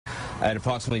At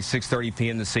approximately 6:30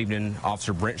 p.m. this evening,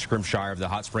 Officer Brent Scrimshire of the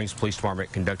Hot Springs Police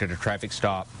Department conducted a traffic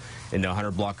stop in the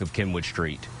 100 block of Kenwood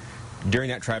Street. During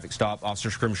that traffic stop, Officer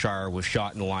Scrimshire was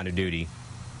shot in the line of duty.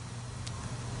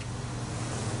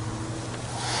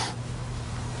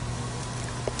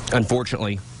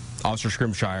 Unfortunately, Officer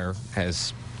Scrimshire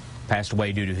has passed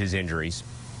away due to his injuries.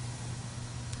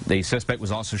 The suspect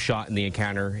was also shot in the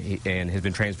encounter and has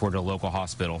been transported to a local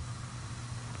hospital.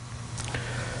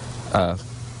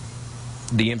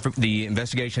 The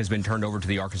investigation has been turned over to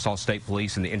the Arkansas State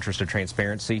Police in the interest of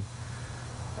transparency.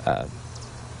 At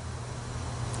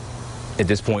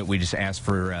this point, we just ask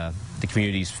for the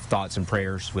community's thoughts and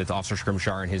prayers with Officer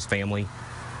Scrimshire and his family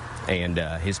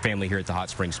here at the Hot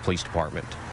Springs Police Department.